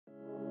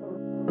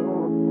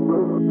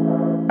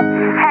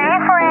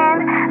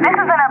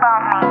isn't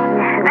about me.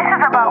 This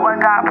is about what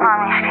God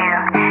promised you.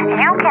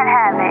 You can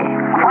have it.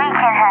 We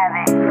can have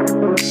it.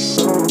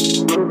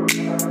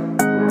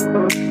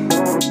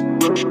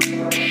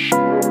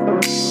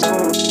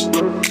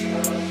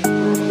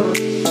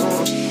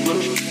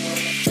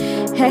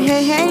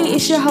 Hey,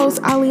 it's your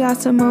host, Aliyah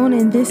Simone,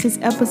 and this is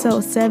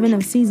episode 7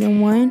 of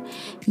season 1.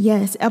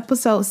 Yes,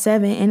 episode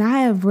 7, and I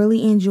have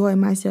really enjoyed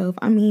myself.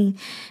 I mean,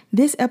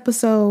 this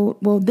episode,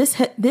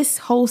 this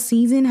whole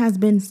season has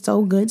been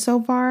so good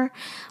so far,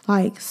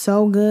 like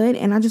so good,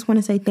 and I just want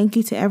to say thank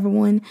you to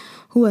everyone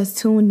who has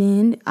tuned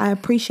in. I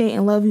appreciate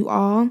and love you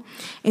all.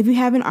 If you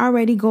haven't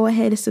already, go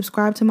ahead and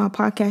subscribe to my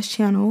podcast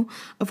channel.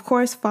 Of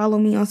course, follow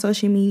me on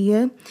social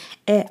media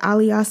at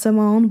Aliyah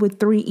Simone with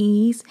 3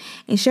 E's,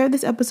 and share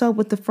this episode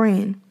with a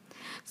friend.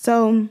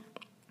 So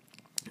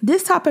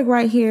this topic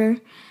right here,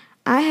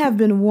 I have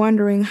been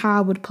wondering how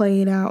I would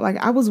play it out. Like,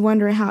 I was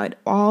wondering how it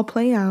all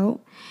play out.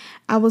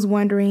 I was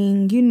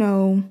wondering,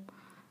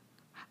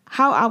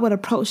 how I would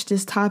approach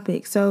this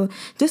topic. So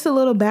just a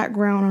little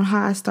background on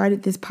how I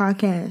started this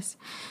podcast.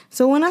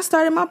 So when I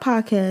started my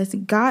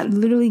podcast, God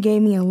literally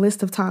gave me a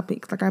list of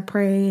topics. Like, I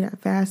prayed, I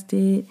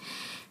fasted,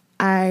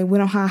 I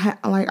went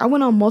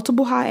on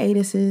multiple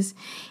hiatuses,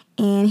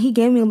 and he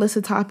gave me a list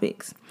of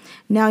topics.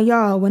 Now,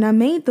 y'all, when I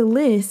made the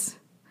list,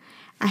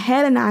 I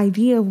had an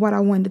idea of what I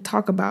wanted to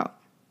talk about.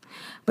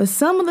 But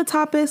some of the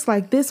topics,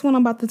 like this one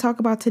I'm about to talk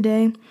about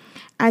today,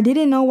 I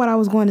didn't know what I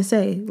was going to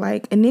say.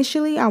 Like,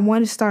 initially, I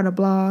wanted to start a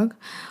blog,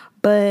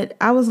 but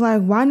I was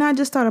like, why not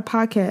just start a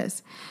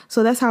podcast?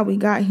 So that's how we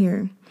got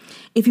here.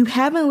 If you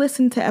haven't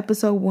listened to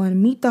episode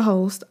 1, Meet the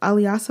Host,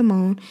 Aliyah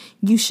Simone,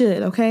 you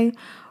should, okay?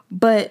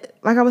 But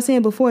like I was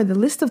saying before, the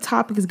list of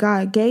topics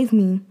God gave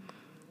me,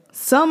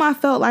 some I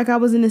felt like I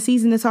was in the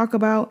season to talk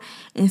about,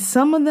 and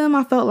some of them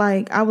I felt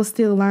like I was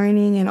still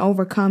learning and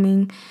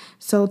overcoming.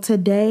 So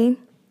today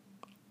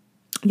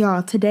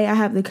I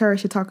have the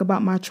courage to talk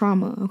about my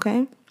trauma,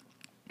 okay?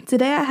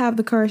 Today I have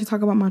the courage to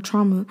talk about my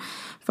trauma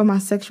from my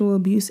sexual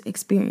abuse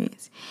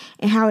experience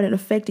and how it had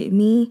affected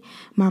me,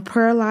 my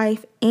prayer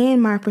life,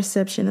 and my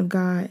perception of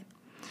God.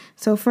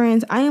 So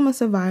friends, I am a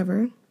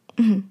survivor.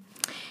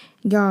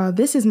 Y'all,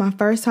 this is my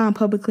first time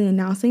publicly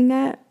announcing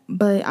that.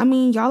 But I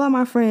mean, y'all are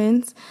my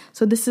friends,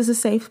 so this is a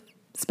safe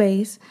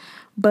space.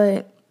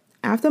 But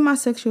after my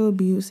sexual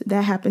abuse,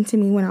 that happened to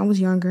me when I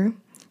was younger,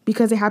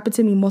 because it happened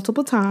to me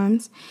multiple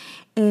times.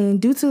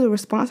 And due to the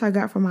response I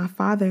got from my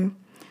father,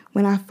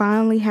 when I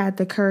finally had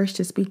the courage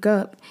to speak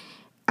up,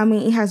 I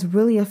mean, it has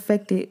really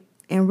affected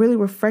and really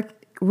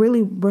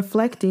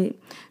reflected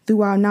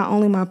throughout not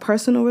only my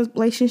personal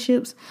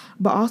relationships,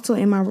 but also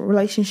in my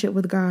relationship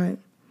with God.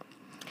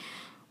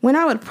 When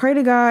I would pray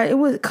to God, it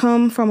would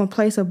come from a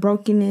place of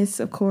brokenness,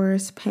 of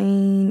course,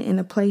 pain, and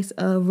a place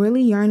of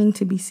really yearning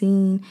to be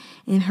seen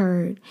and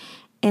heard.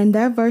 And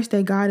that verse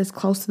that God is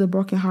close to the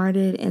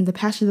brokenhearted, and the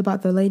passage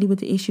about the lady with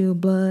the issue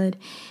of blood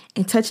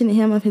and touching the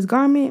hem of his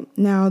garment.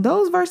 Now,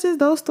 those verses,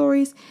 those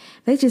stories,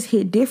 they just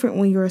hit different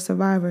when you're a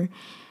survivor.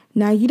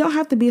 Now, you don't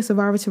have to be a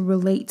survivor to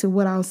relate to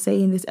what I'll say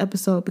in this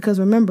episode, because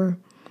remember,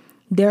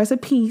 there's a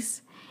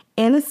piece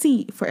and a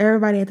seat for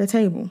everybody at the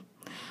table.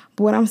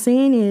 But what I'm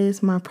saying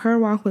is, my prayer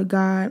walk with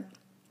God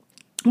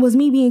was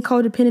me being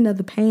codependent of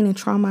the pain and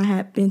trauma I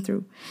had been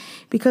through.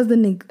 Because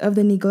of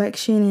the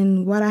neglection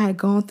and what I had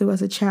gone through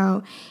as a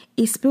child,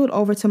 it spilled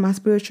over to my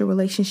spiritual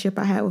relationship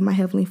I had with my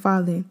Heavenly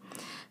Father,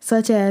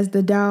 such as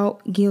the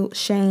doubt, guilt,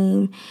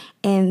 shame,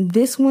 and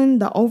this one,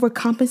 the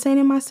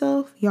overcompensating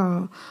myself,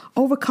 y'all,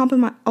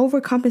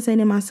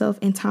 overcompensating myself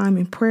in time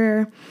and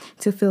prayer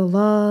to feel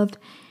loved.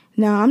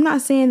 Now, I'm not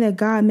saying that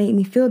God made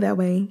me feel that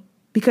way,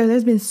 because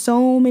there's been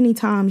so many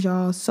times,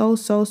 y'all,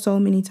 so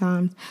many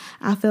times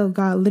I felt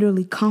God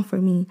literally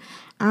comfort me.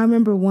 I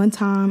remember one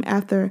time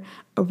after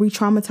a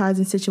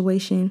re-traumatizing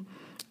situation,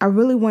 I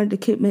really wanted to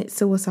commit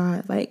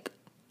suicide. Like,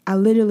 I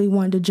literally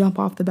wanted to jump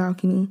off the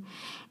balcony.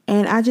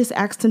 And I just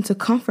asked him to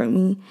comfort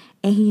me,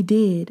 and he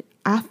did.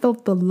 I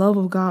felt the love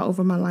of God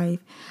over my life.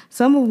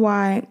 Some of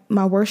why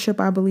my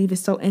worship, I believe, is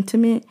so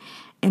intimate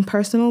and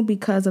personal,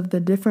 because of the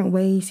different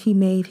ways he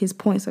made his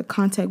points of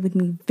contact with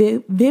me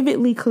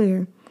vividly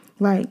clear.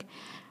 Like,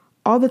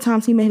 all the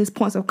times he made his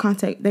points of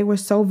contact, they were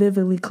so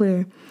vividly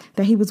clear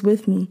that he was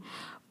with me.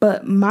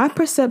 But my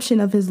perception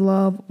of his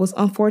love was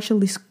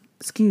unfortunately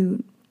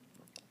skewed.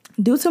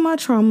 Due to my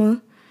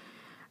trauma,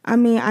 I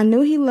mean, I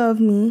knew he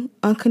loved me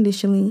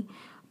unconditionally,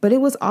 but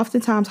it was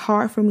oftentimes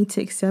hard for me to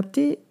accept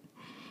it.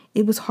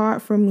 It was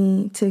hard for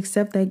me to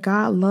accept that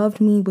God loved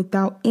me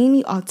without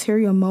any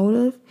ulterior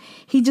motive.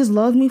 He just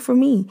loved me for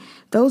me.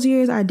 Those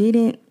years I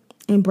didn't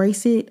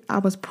embrace it. I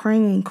was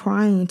praying and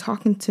crying and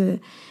talking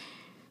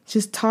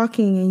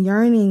and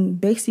yearning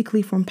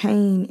basically from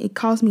pain. It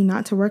caused me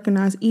not to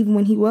recognize even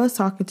when he was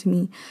talking to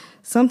me.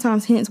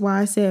 Sometimes, hence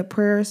why I said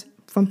prayers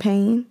from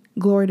pain,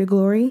 glory to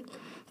glory.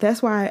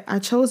 That's why I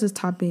chose this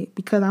topic,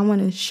 because I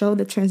want to show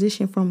the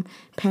transition from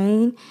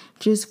pain,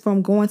 just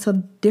from going to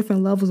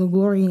different levels of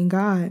glory in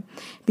God.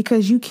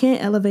 Because you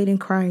can't elevate in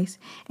Christ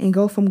and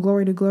go from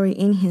glory to glory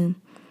in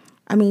him.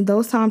 I mean,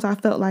 those times I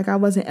felt like I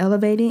wasn't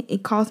elevated,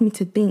 it caused me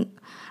to think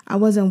I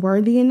wasn't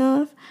worthy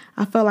enough.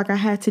 I felt like I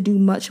had to do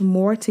much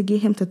more to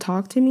get him to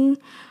talk to me.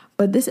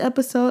 But this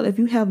episode, if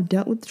you have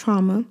dealt with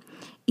trauma,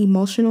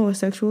 emotional or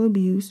sexual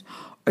abuse,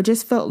 or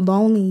just felt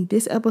lonely,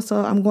 this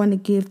episode, I'm going to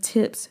give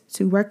tips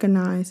to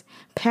recognize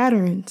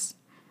patterns.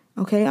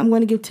 Okay, I'm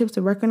going to give tips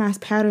to recognize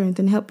patterns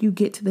and help you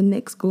get to the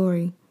next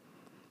glory.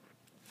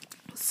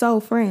 So,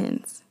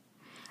 friends,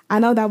 I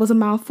know that was a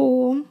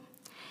mouthful,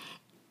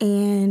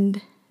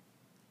 and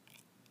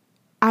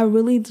I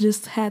really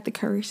just had the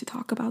courage to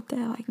talk about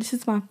that. Like, this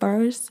is my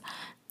first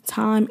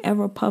time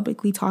ever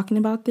publicly talking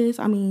about this.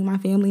 I mean, my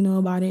family know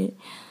about it,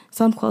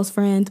 some close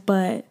friends,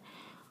 but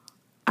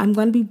I'm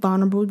going to be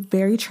vulnerable,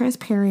 very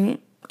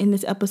transparent in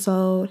this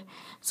episode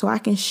so I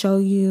can show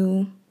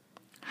you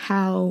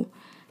how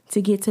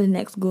to get to the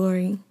next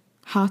glory,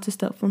 how to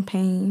step from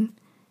pain,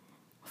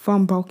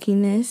 from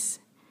brokenness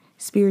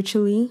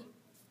spiritually,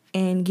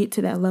 and get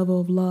to that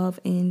level of love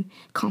and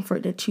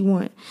comfort that you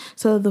want.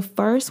 So the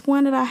first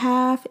one that I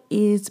have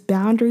is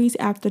boundaries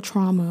after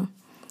trauma.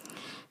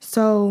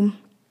 So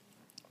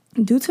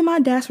due to my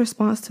dad's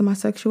response to my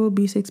sexual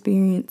abuse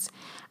experience,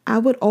 I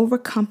would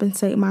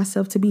overcompensate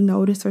myself to be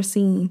noticed or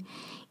seen.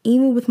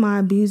 Even with my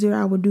abuser,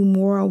 I would do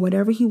more or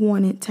whatever he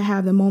wanted to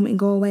have the moment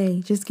go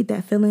away. Just get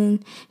that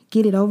feeling,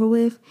 get it over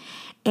with.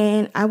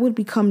 And I would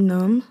become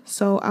numb.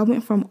 So I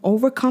went from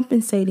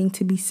overcompensating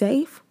to be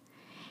safe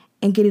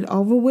and get it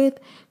over with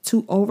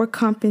to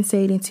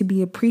overcompensating to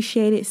be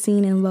appreciated,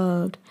 seen, and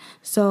loved.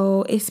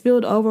 So it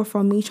spilled over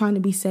from me trying to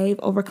be safe,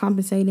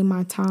 overcompensating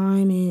my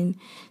time and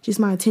just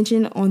my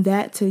attention on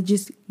that to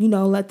just,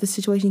 let the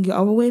situation get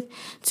over with,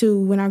 to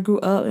when I grew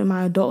up in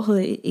my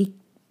adulthood,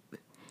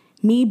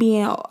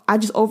 I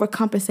just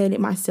overcompensated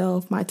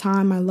myself, my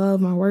time, my love,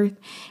 my worth,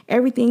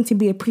 everything to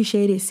be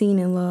appreciated, seen,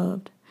 and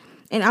loved.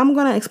 And I'm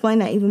going to explain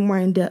that even more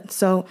in depth.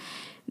 So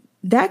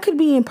that could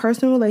be in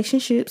personal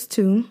relationships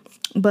too,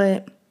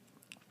 but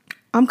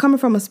I'm coming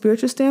from a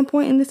spiritual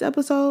standpoint in this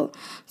episode.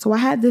 So I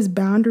had this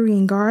boundary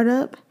and guard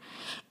up,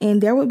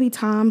 and there would be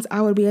times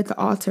I would be at the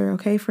altar,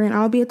 okay, friend?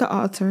 I would be at the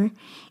altar,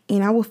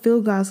 and I would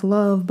feel God's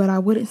love, but I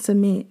wouldn't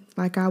submit,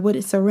 like I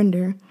wouldn't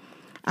surrender.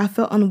 I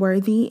felt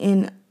unworthy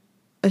and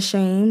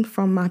ashamed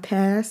from my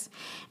past,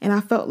 and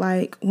I felt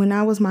like when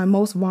I was my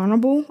most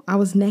vulnerable, I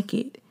was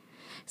naked,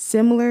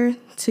 similar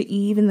to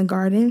Eve in the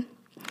garden,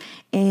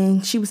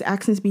 and she was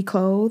asking to be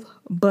clothed,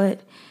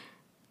 but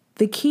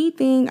the key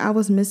thing I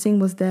was missing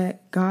was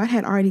that God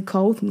had already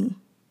clothed me,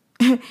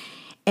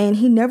 and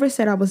he never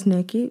said I was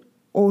naked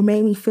or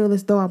made me feel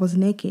as though I was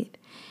naked.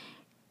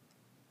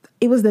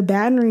 It was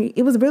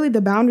really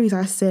the boundaries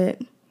I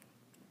set.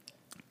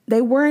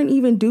 They weren't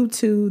even due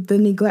to the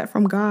neglect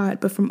from God,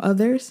 but from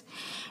others.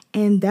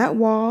 And that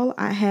wall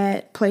I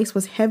had placed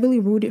was heavily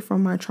rooted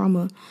from my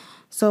trauma.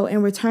 So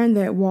in return,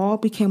 that wall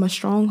became a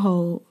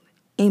stronghold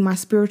in my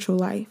spiritual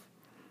life.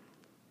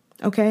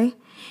 Okay?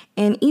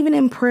 And even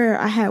in prayer,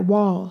 I had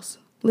walls.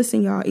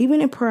 Listen, y'all,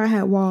 even in prayer, I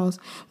had walls,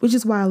 which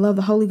is why I love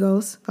the Holy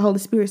Ghost, the Holy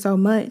Spirit so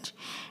much.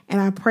 And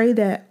I pray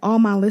that all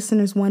my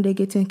listeners one day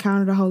get to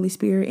encounter the Holy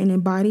Spirit and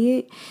embody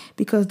it,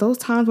 because those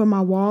times where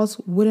my walls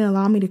wouldn't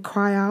allow me to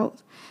cry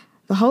out,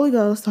 the Holy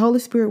Ghost, the Holy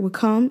Spirit would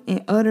come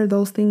and utter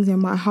those things in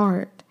my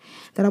heart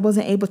that I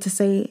wasn't able to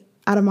say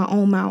out of my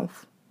own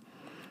mouth.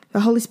 The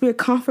Holy Spirit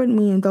comforted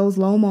me in those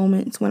low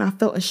moments when I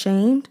felt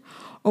ashamed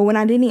or when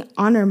I didn't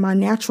honor my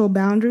natural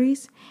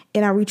boundaries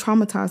and I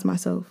re-traumatized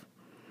myself.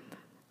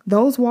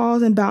 Those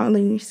walls and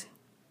boundaries.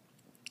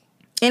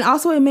 And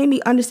also it made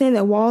me understand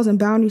that walls and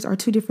boundaries are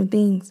two different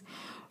things.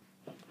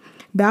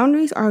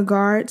 Boundaries are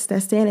guards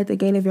that stand at the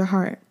gate of your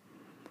heart.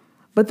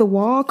 But the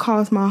wall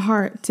caused my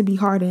heart to be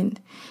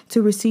hardened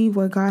to receive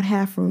what God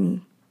had for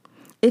me.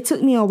 It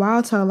took me a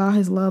while to allow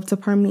his love to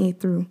permeate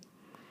through.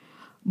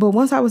 But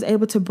once I was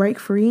able to break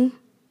free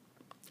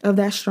of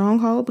that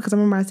stronghold, because I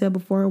remember I said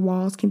before,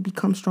 walls can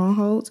become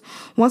strongholds.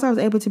 Once I was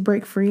able to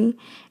break free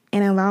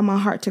and allow my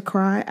heart to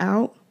cry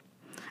out,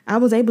 I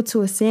was able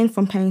to ascend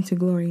from pain to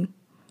glory.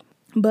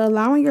 But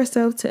allowing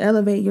yourself to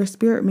elevate your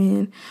spirit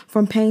man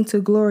from pain to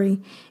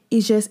glory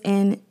is just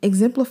an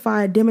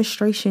exemplified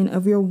demonstration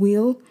of your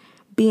will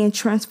being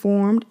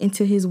transformed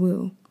into his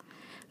will.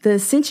 The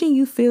ascension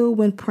you feel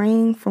when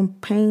praying from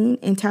pain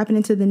and tapping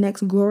into the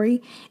next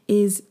glory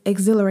is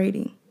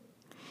exhilarating.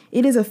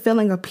 It is a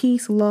feeling of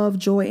peace, love,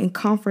 joy, and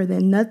comfort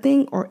that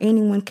nothing or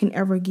anyone can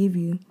ever give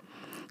you.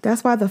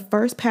 That's why the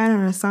first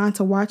pattern or sign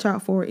to watch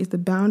out for is the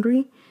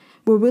boundary,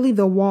 but really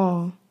the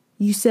wall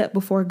you set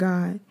before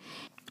God.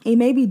 It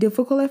may be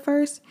difficult at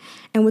first,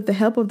 and with the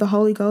help of the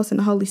Holy Ghost and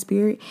the Holy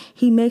Spirit,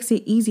 he makes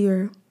it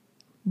easier.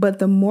 But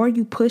the more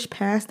you push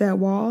past that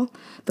wall,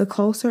 the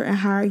closer and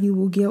higher you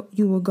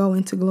will go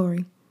into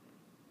glory.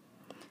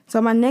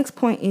 So my next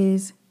point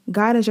is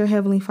God is your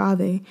heavenly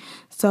Father.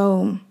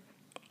 So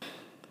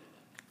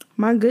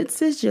my good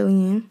sis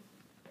Jillian,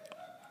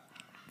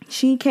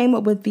 she came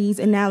up with these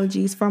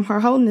analogies from her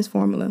holiness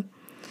formula.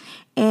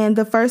 And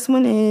the first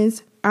one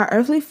is our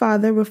earthly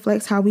father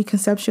reflects how we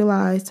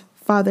conceptualize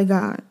Father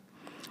God.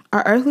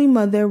 Our earthly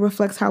mother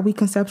reflects how we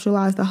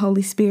conceptualize the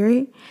Holy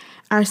Spirit.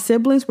 Our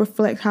siblings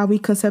reflect how we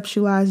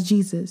conceptualize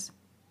Jesus.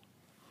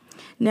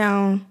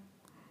 Now,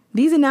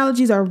 these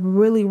analogies are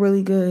really,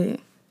 really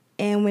good.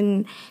 And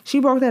when she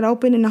broke that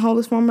open in the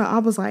wholeness formula, I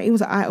was like, it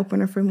was an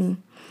eye-opener for me.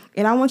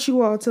 And I want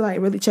you all to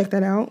really check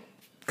that out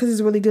because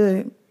it's really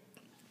good.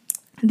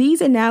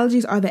 These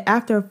analogies are the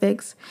after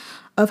effects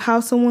of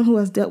how someone who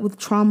has dealt with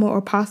trauma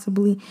or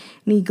possibly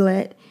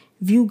neglect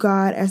view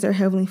God as their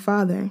Heavenly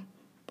Father.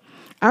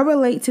 I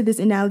relate to this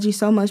analogy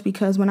so much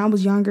because when I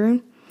was younger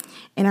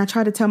and I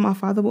tried to tell my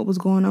father what was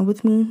going on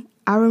with me,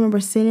 I remember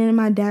sitting in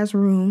my dad's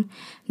room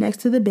next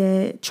to the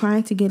bed,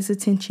 trying to get his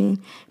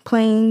attention,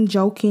 playing,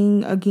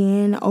 joking,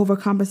 again,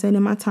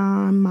 overcompensating my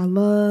time, my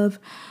love,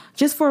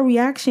 just for a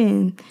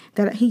reaction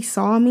that he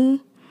saw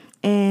me.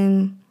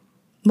 And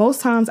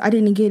most times I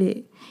didn't get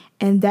it.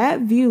 And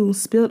that view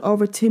spilled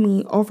over to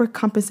me,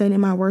 overcompensating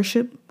my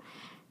worship,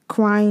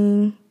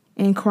 crying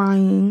and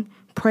crying,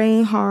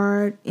 praying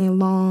hard and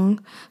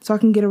long so I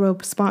can get a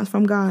response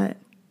from God.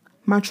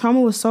 My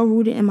trauma was so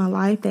rooted in my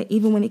life that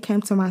even when it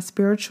came to my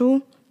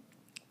spiritual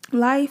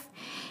life,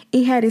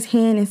 it had its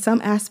hand in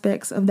some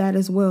aspects of that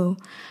as well.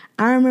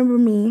 I remember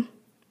me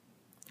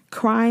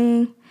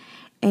crying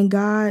and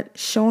God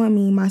showing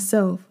me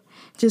myself,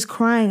 just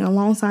crying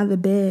alongside the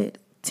bed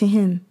to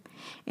him.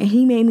 And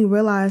he made me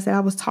realize that I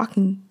was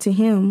talking to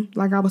him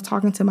like I was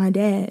talking to my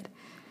dad.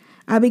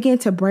 I began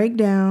to break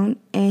down,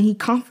 and he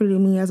comforted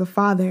me as a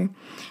father,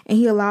 and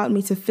he allowed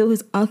me to feel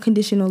his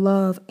unconditional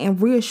love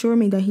and reassured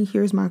me that he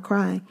hears my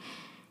cry.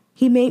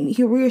 He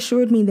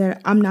reassured me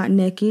that I'm not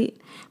naked,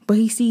 but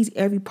he sees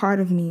every part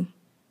of me.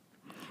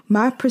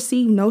 My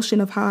perceived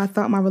notion of how I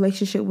thought my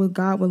relationship with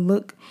God would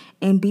look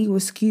and be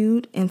was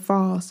skewed and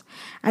false.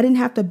 I didn't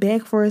have to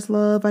beg for his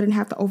love. I didn't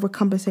have to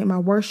overcompensate my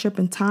worship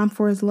and time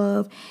for his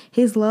love.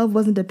 His love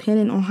wasn't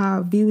dependent on how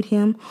I viewed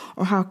him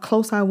or how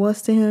close I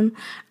was to him.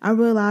 I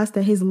realized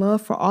that his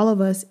love for all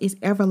of us is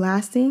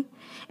everlasting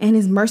and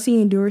his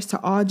mercy endures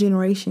to all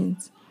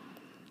generations.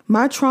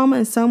 My trauma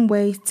in some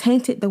ways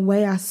tainted the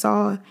way I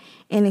saw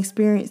and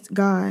experienced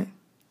God.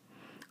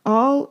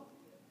 All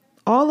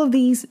of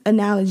these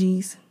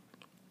analogies,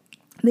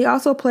 they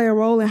also play a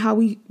role in how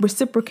we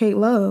reciprocate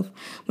love.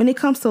 When it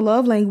comes to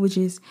love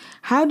languages,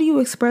 how do you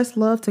express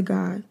love to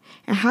God?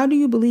 And how do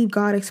you believe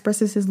God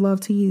expresses his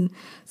love to you?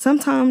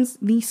 Sometimes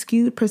these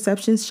skewed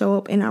perceptions show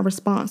up in our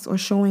response or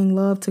showing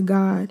love to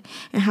God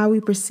and how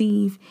we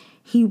perceive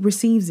he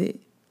receives it.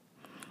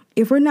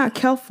 If we're not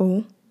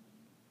careful,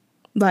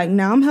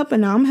 I'm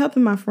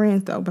helping my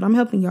friends though, but I'm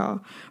helping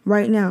y'all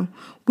right now.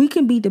 We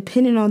can be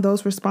dependent on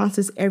those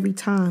responses every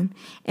time.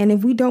 And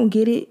if we don't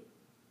get it,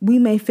 we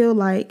may feel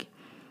like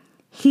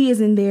he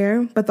isn't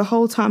there, but the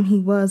whole time he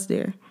was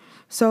there.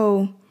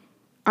 So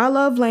my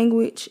love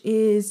language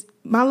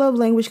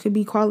could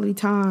be quality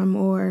time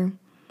or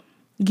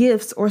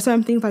gifts or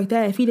certain things like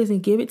that. If he doesn't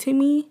give it to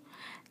me,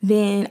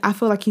 then I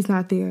feel like he's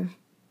not there.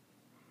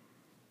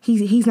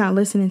 He's not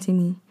listening to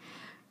me.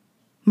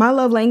 My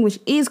love language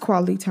is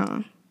quality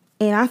time.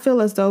 And I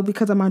feel as though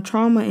because of my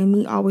trauma and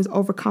me always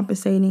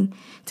overcompensating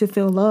to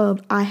feel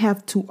loved, I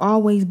have to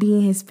always be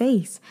in his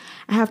face.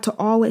 I have to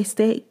always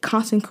stay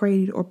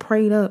consecrated or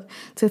prayed up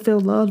to feel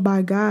loved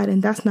by God.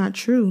 And that's not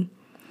true.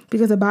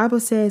 Because the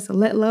Bible says,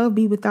 let love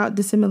be without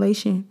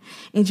dissimulation.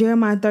 In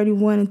Jeremiah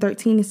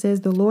 31:13, it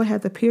says, the Lord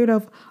hath appeared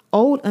of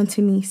old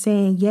unto me,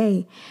 saying,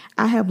 yea,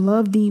 I have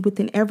loved thee with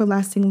an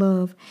everlasting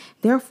love.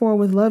 Therefore,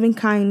 with loving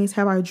kindness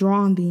have I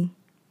drawn thee.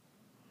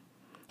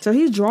 So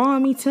he's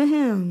drawing me to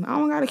him. I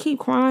don't got to keep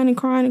crying and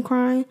crying and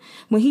crying.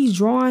 When he's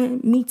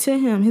drawing me to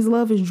him, his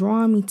love is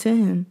drawing me to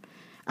him.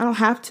 I don't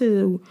have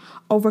to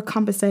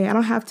overcompensate. I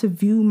don't have to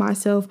view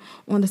myself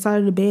on the side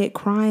of the bed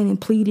crying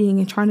and pleading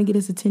and trying to get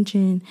his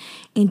attention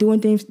and doing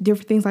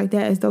different things like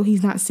that as though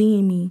he's not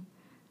seeing me.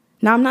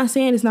 Now, I'm not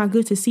saying it's not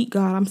good to seek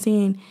God. I'm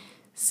saying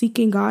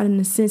seeking God in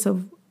the sense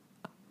of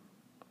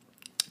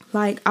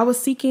I was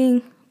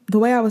seeking, the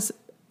way I was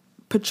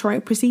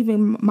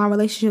perceiving my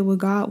relationship with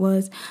God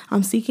was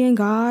I'm seeking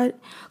God,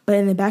 but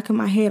in the back of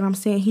my head, I'm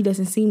saying he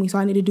doesn't see me, so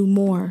I need to do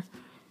more.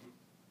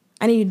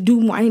 I need to do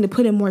more. I need to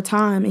put in more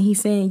time. And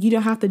he's saying, you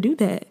don't have to do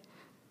that.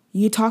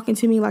 You're talking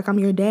to me like I'm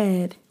your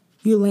dad.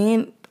 You're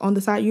laying on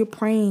the side, you're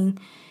praying,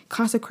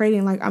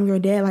 consecrating like I'm your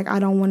dad,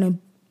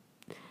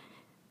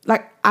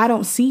 I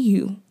don't see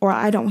you or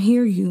I don't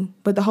hear you,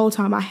 but the whole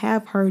time I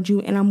have heard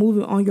you and I'm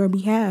moving on your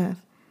behalf.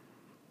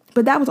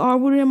 But that was all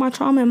rooted in my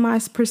trauma and my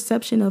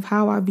perception of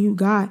how I view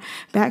God.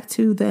 Back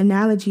to the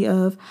analogy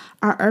of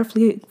our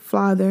earthly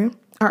father.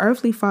 Our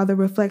earthly father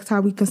reflects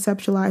how we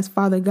conceptualize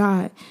Father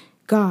God.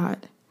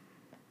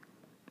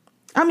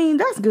 I mean,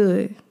 that's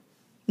good.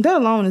 That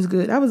alone is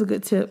good. That was a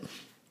good tip.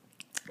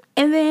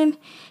 And then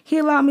he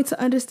allowed me to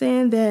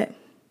understand that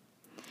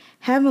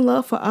having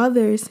love for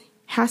others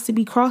has to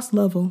be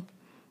cross-level.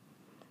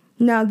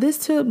 Now, this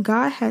tip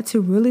God had to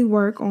really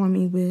work on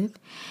me with.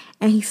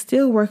 And he's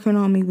still working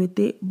on me with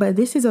it. But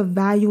this is a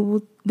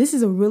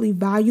really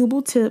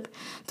valuable tip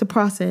to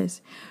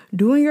process.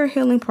 During your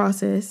healing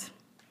process,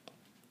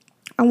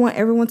 I want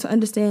everyone to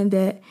understand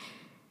that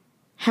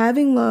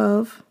Having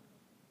love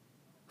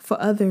for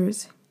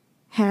others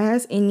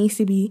has and needs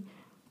to be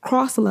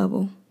cross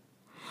level.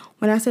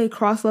 When I say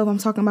cross level, I'm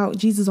talking about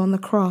Jesus on the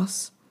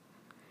cross.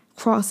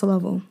 Cross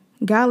level.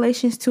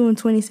 Galatians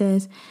 2:20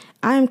 says,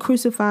 I am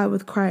crucified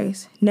with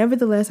Christ.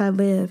 Nevertheless I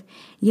live,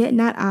 yet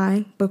not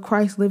I, but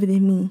Christ liveth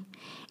in me.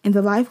 And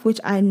the life which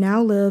I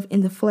now live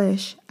in the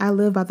flesh, I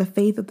live by the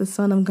faith of the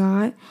Son of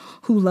God,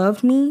 who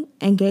loved me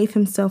and gave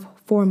himself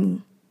for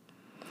me.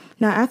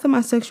 Now, after my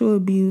sexual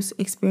abuse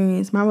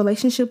experience, my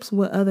relationships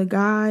with other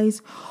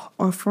guys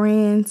or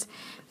friends,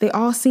 they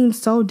all seemed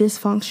so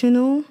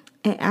dysfunctional.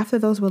 And after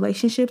those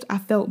relationships, I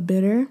felt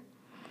bitter,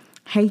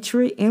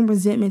 hatred, and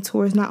resentment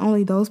towards not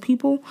only those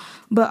people,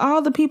 but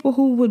all the people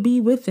who would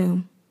be with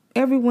them.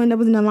 Everyone that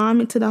was in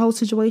alignment to the whole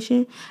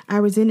situation, I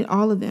resented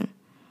all of them.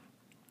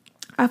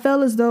 I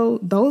felt as though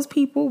those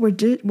people were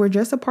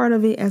just a part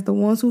of it as the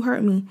ones who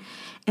hurt me.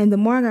 And the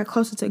more I got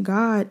closer to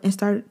God and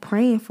started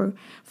praying for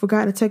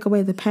God to take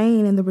away the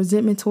pain and the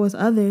resentment towards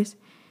others,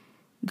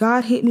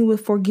 God hit me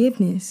with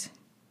forgiveness.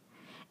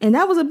 And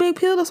that was a big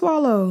pill to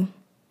swallow.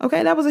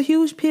 Okay, that was a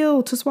huge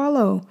pill to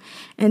swallow.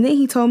 And then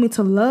he told me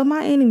to love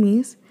my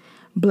enemies,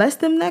 bless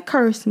them that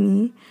curse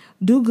me,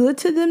 do good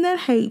to them that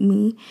hate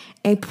me,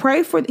 and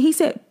pray for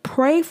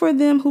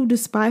them who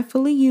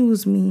despitefully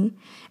use me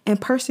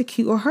and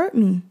persecute or hurt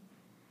me.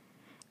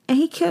 And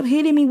he kept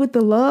hitting me with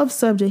the love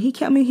subject. He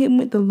kept me hitting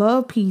with the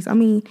love piece.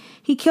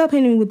 He kept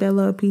hitting me with that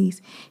love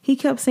piece. He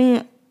kept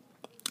saying,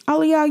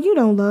 all of y'all, you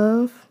don't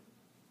love.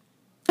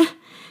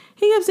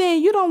 He kept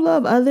saying, you don't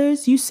love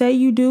others. You say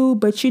you do,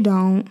 but you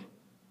don't.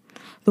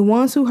 The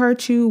ones who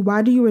hurt you,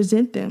 why do you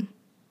resent them?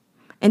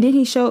 And then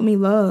he showed me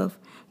love,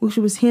 which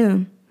was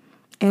him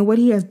and what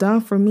he has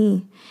done for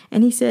me.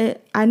 And he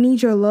said, I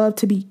need your love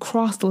to be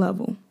cross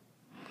level.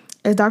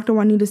 As Dr.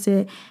 Juanita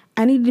said,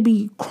 I need to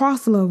be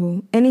cross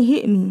level. And it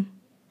hit me.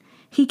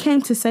 He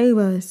came to save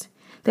us.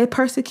 They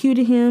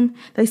persecuted him.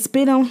 They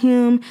spit on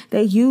him.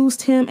 They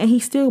used him. And he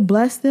still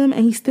blessed them.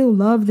 And he still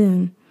loved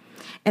them.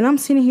 And I'm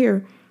sitting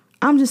here.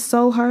 I'm just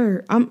so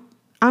hurt.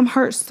 I'm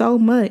hurt so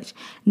much,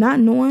 not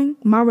knowing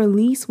my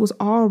release was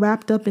all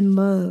wrapped up in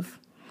love.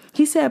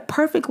 He said,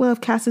 perfect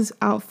love casts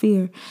out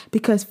fear,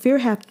 because fear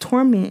hath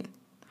torment,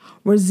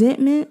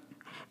 resentment,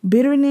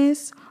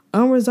 bitterness,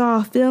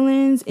 unresolved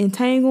feelings,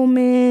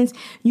 entanglements,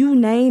 you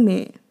name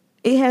it.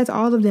 It has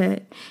all of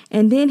that.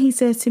 And then he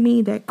says to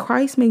me that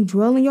Christ may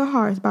dwell in your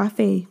hearts by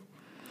faith,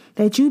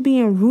 that you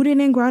being rooted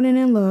and grounded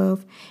in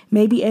love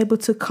may be able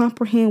to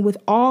comprehend with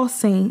all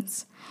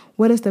saints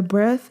what is the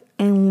breadth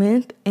and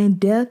length and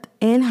depth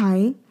and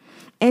height,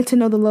 and to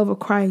know the love of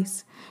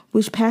Christ,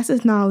 which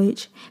passes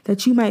knowledge,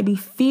 that you might be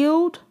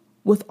filled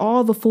with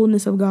all the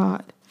fullness of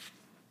God.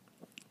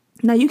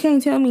 Now, you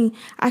can't tell me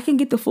I can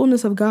get the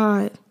fullness of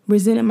God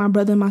resenting my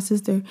brother and my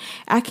sister.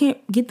 I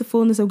can't get the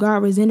fullness of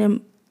God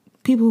resenting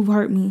people who've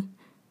hurt me.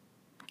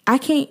 I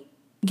can't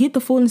get the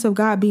fullness of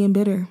God being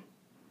bitter.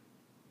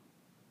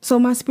 So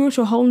my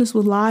spiritual wholeness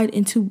was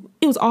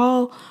it was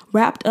all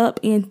wrapped up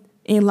and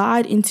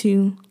lied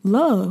into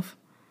love.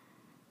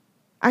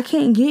 I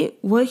can't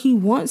get what he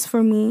wants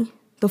from me,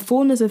 the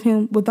fullness of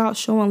him, without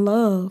showing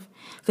love,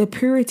 the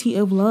purity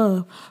of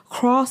love,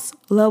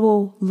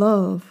 cross-level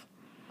love.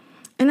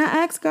 And I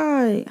asked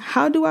God,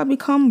 how do I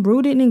become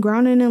rooted and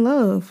grounded in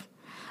love?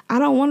 I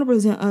don't want to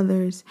resent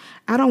others.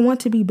 I don't want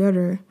to be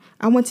better.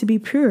 I want to be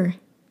pure.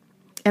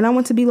 And I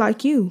want to be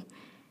like you.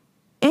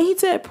 And he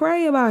said,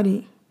 pray about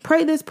it.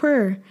 Pray this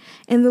prayer.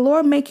 And the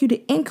Lord make you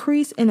to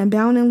increase and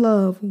abound in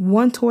love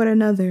one toward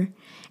another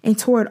and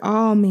toward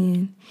all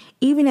men,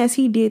 even as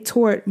he did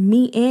toward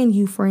me and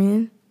you,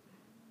 friend.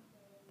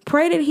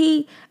 Pray that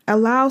he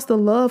allows the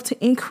love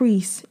to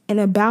increase and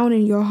abound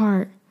in your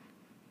heart,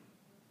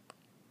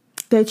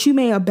 that you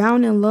may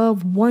abound in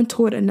love one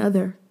toward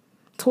another,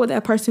 toward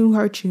that person who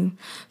hurt you,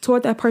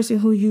 toward that person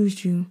who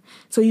used you,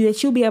 so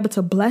that you'll be able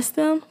to bless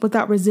them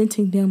without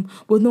resenting them,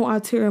 with no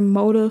ulterior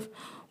motive,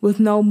 with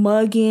no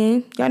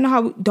mugging. Y'all know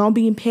how don't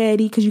be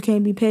petty, because you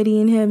can't be petty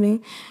in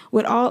heaven.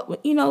 With all the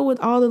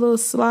little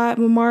slide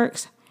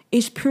remarks,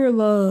 it's pure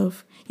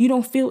love. You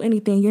don't feel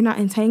anything. You're not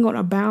entangled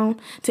or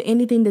bound to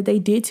anything that they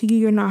did to you.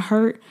 You're not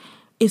hurt.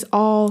 It's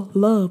all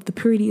love, the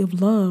purity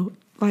of love.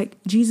 Like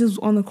Jesus was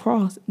on the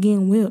cross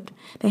getting whipped.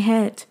 They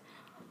had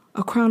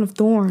a crown of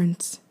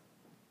thorns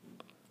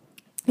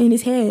in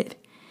his head.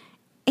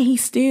 And he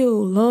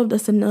still loved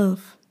us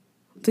enough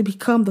to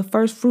become the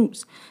first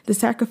fruits, the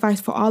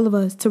sacrifice for all of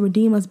us, to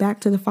redeem us back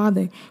to the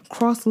Father.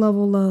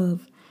 Cross-level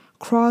love.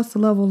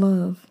 Cross-level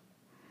love.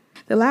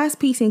 The last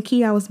piece and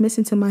key I was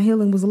missing to my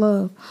healing was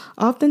love.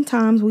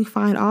 Oftentimes we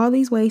find all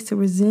these ways to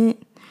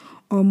resent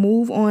or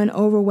move on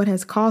over what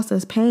has caused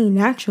us pain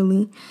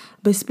naturally,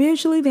 but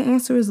spiritually the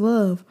answer is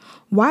love.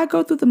 Why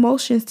go through the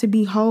motions to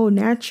be whole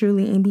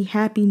naturally and be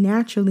happy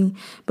naturally,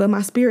 but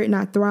my spirit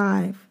not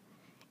thrive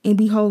and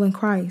be whole in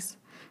Christ,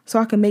 so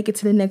I can make it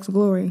to the next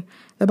glory?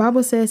 The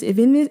Bible says, if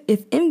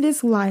in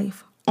this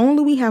life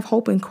only we have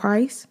hope in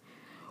Christ,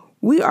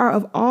 we are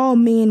of all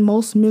men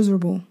most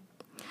miserable.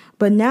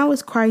 But now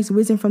is Christ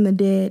risen from the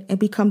dead and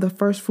become the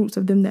first fruits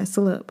of them that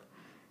slept.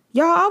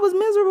 Y'all, I was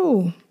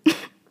miserable.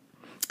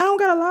 I don't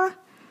gotta lie.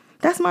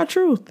 That's my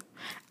truth.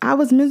 I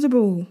was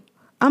miserable.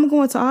 I'm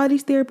going to all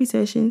these therapy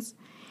sessions,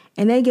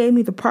 and they gave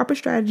me the proper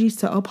strategies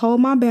to uphold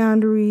my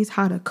boundaries,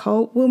 how to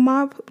cope with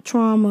my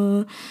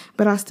trauma,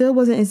 but I still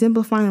wasn't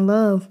exemplifying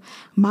love.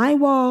 My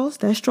walls,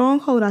 that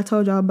stronghold I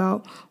told y'all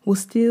about, was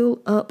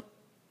still up.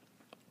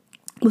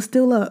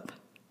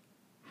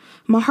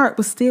 My heart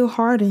was still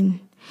hardened.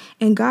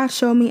 And God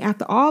showed me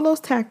after all those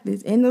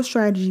tactics and those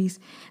strategies,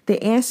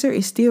 the answer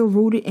is still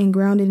rooted and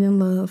grounded in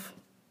love.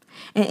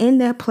 And in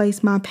that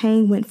place, my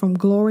pain went from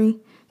glory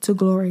to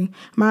glory.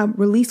 My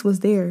release was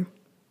there.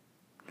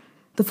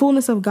 The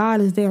fullness of God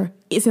is there.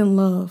 It's in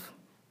love.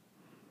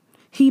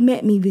 He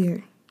met me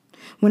there.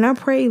 When I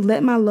prayed,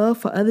 let my love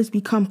for others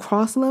become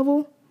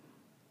cross-level,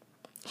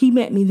 He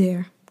met me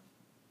there.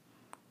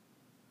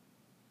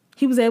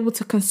 He was able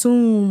to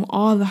consume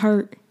all the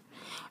hurt,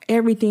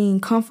 everything,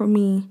 comfort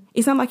me.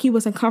 It's not like He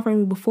wasn't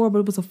comforting me before, but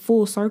it was a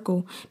full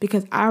circle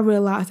because I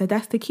realized that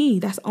that's the key.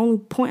 That's the only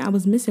point I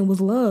was missing was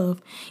love.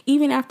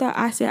 Even after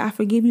I said, I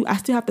forgive you, I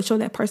still have to show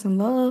that person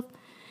love.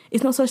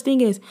 It's no such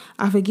thing as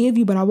I forgive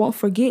you, but I won't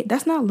forget.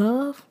 That's not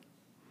love.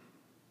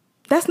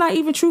 That's not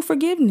even true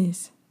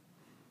forgiveness.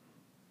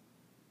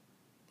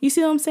 You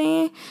see what I'm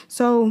saying?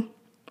 So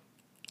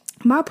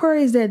my prayer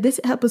is that this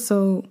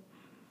episode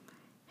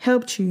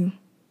helped you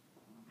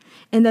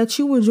and that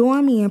you will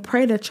join me and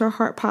pray that your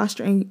heart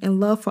posture and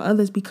love for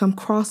others become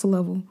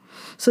cross-level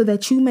so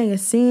that you may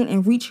ascend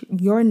and reach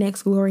your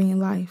next glory in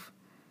life.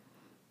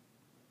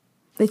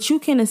 That you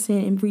can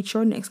ascend and reach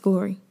your next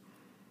glory.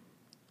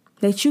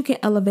 That you can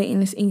elevate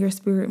in your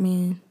spirit,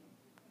 man.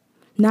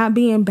 Not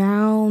being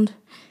bound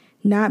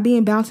to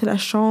that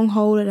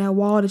stronghold or that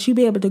wall, that you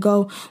be able to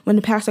go when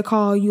the pastor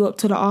call you up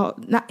to the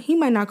altar. He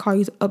might not call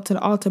you up to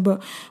the altar,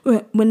 but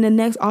when the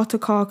next altar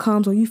call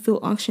comes or you feel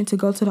unction to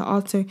go to the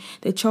altar,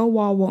 that your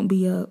wall won't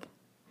be up.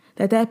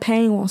 That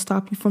pain won't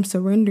stop you from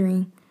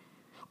surrendering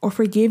or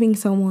forgiving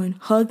someone,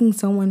 hugging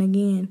someone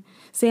again,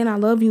 saying I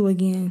love you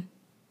again,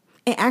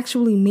 and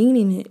actually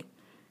meaning it.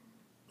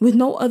 With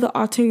no other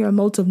ulterior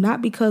motive,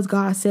 not because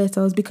God says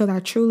so, it's because I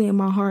truly in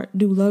my heart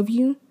do love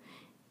you,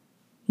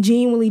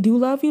 genuinely do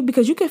love you,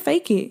 because you can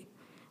fake it,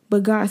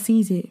 but God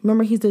sees it.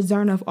 Remember, He's the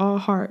discerner of all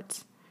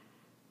hearts.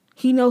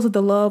 He knows if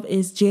the love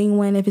is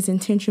genuine, if it's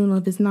intentional,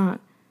 if it's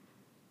not.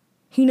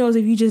 He knows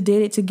if you just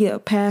did it to get a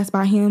pass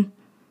by Him,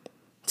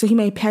 so He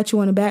may pat you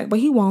on the back, but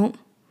He won't.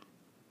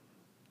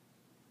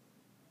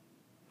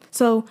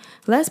 So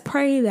let's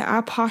pray that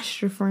our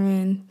posture,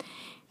 friend,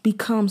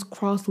 becomes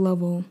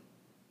cross-level.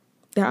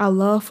 That our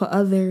love for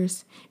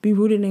others be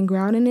rooted and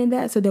grounded in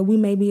that so that we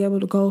may be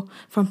able to go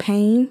from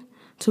pain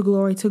to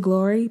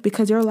glory,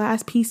 because your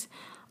last piece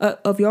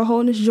of your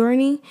wholeness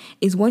journey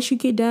is once you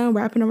get done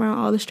wrapping around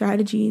all the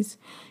strategies,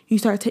 you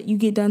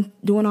get done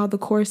doing all the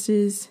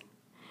courses,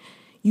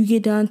 you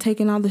get done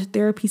taking all the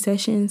therapy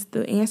sessions,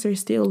 the answer is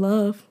still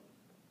love.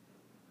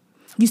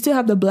 You still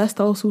have to bless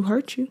those who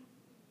hurt you,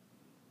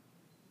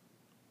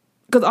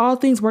 because all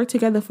things work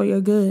together for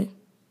your good.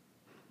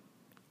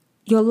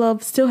 Your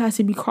love still has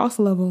to be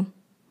cross-level.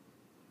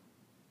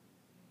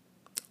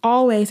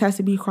 Always has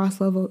to be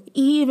cross-level.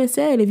 He even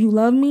said, if you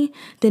love me,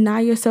 deny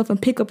yourself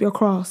and pick up your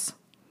cross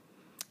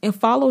and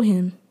follow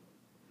Him.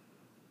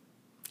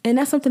 And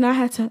that's something I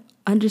had to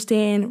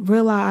understand,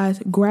 realize,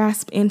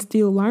 grasp, and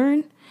still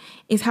learn,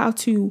 is how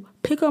to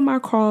pick up my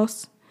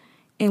cross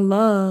and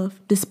love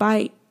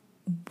despite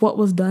what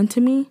was done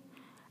to me.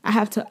 I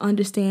have to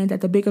understand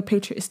that the bigger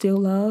picture is still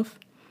love.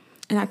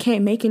 And I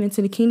can't make it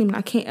into the kingdom, and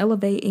I can't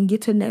elevate and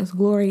get to the next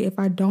glory if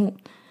I don't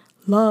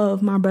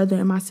love my brother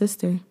and my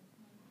sister.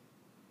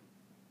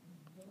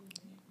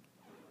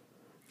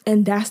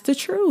 And that's the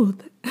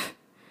truth.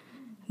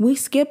 We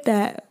skip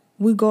that.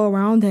 We go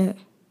around that.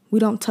 We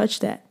don't touch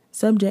that.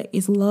 Subject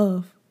is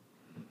love.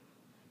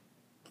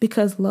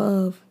 Because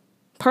love,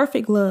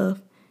 perfect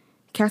love,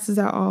 casts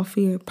out all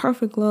fear.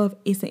 Perfect love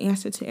is the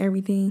answer to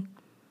everything.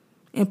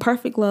 And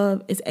perfect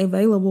love is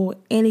available,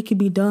 and it can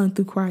be done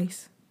through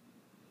Christ.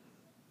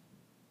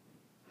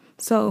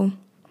 So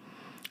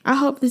I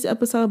hope this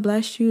episode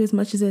blessed you as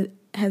much as it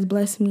has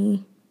blessed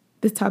me.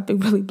 This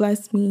topic really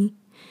blessed me.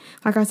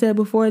 Like I said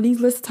before, these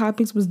list of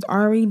topics was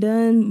already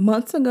done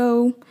months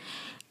ago.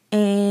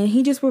 And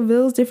He just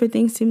reveals different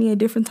things to me at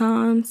different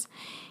times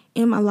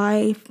in my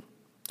life.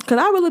 Because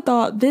I really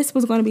thought this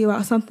was going to be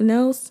about something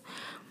else.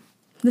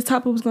 This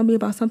topic was going to be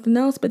about something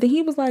else. But then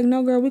He was like,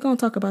 no, girl, we're going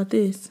to talk about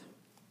this.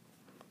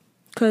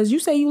 Because you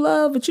say you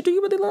love, but do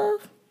you really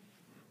love?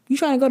 You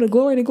trying to go to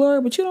glory,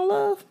 but you don't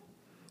love?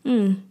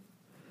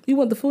 You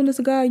want the fullness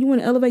of God, you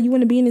want to elevate, you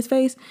want to be in His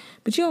face,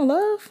 but you don't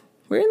love?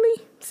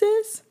 Really,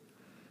 sis?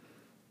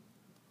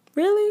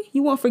 Really?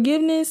 You want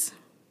forgiveness,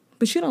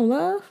 but you don't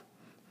love?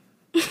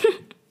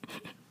 And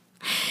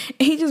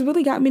He just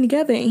really got me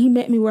together, and He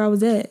met me where I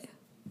was at.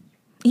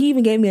 He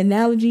even gave me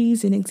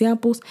analogies and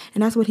examples,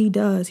 and that's what He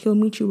does. He'll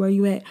meet you where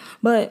you at.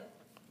 But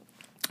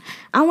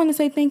I want to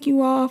say thank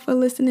you all for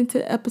listening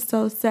to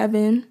episode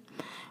 7.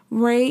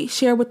 rate,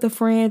 share with a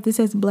friend. If this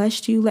has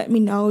blessed you, let me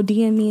know.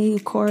 DM me,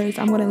 of course.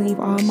 I'm going to leave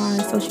all my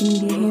social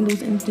media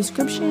handles in the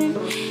description.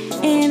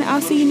 And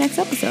I'll see you next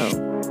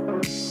episode.